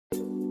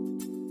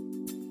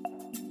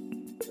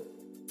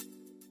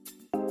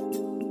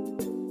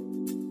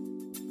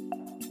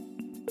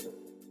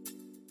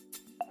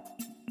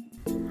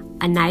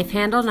a knife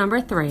handle number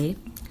 3,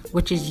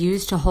 which is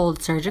used to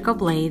hold surgical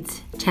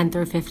blades 10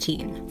 through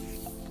 15,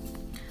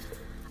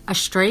 a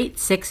straight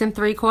 6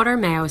 3/4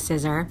 Mayo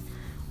scissor,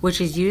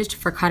 which is used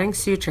for cutting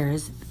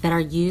sutures that are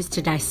used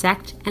to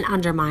dissect and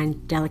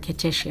undermine delicate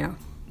tissue,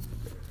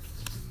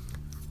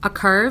 a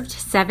curved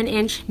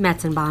 7-inch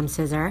Metzenbaum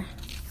scissor,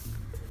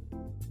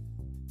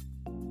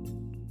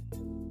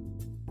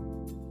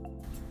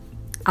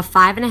 a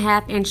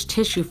 5.5-inch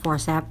tissue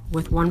forceps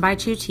with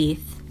 1x2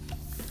 teeth,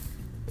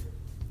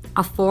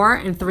 a 4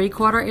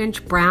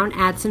 3/4-inch brown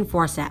Adson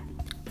forceps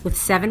with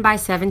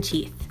 7x7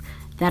 teeth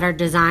that are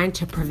designed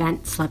to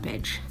prevent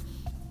slippage,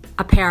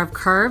 a pair of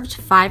curved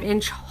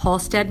 5-inch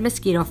Holstead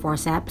mosquito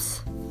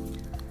forceps,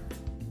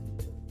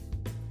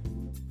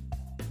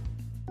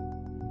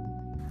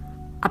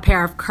 a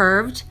pair of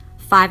curved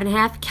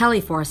 5.5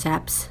 Kelly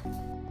forceps,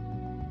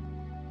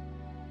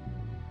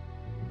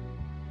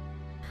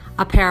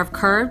 a pair of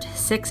curved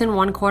 6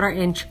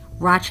 1/4-inch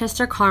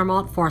Rochester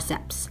Carmel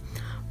forceps,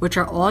 which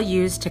are all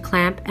used to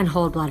clamp and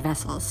hold blood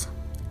vessels,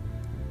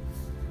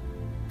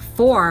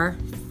 4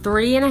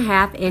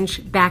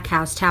 3.5-inch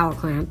backhouse towel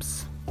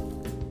clamps,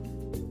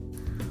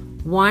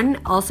 1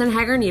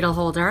 Olsen-Hager needle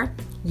holder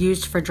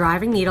used for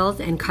driving needles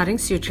and cutting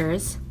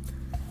sutures,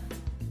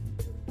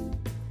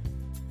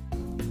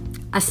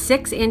 a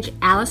 6-inch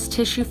Alice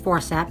tissue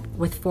forceps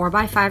with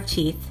 4x5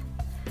 teeth,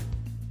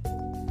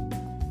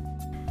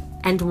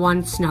 and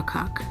 1 snook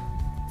hook.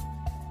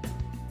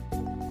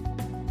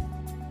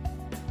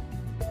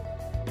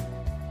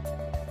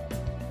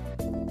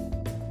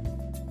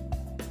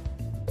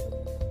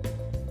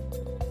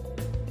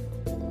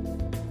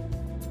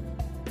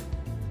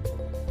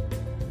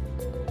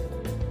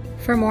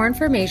 For more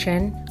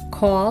information,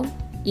 call,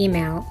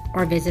 email,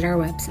 or visit our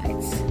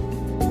websites.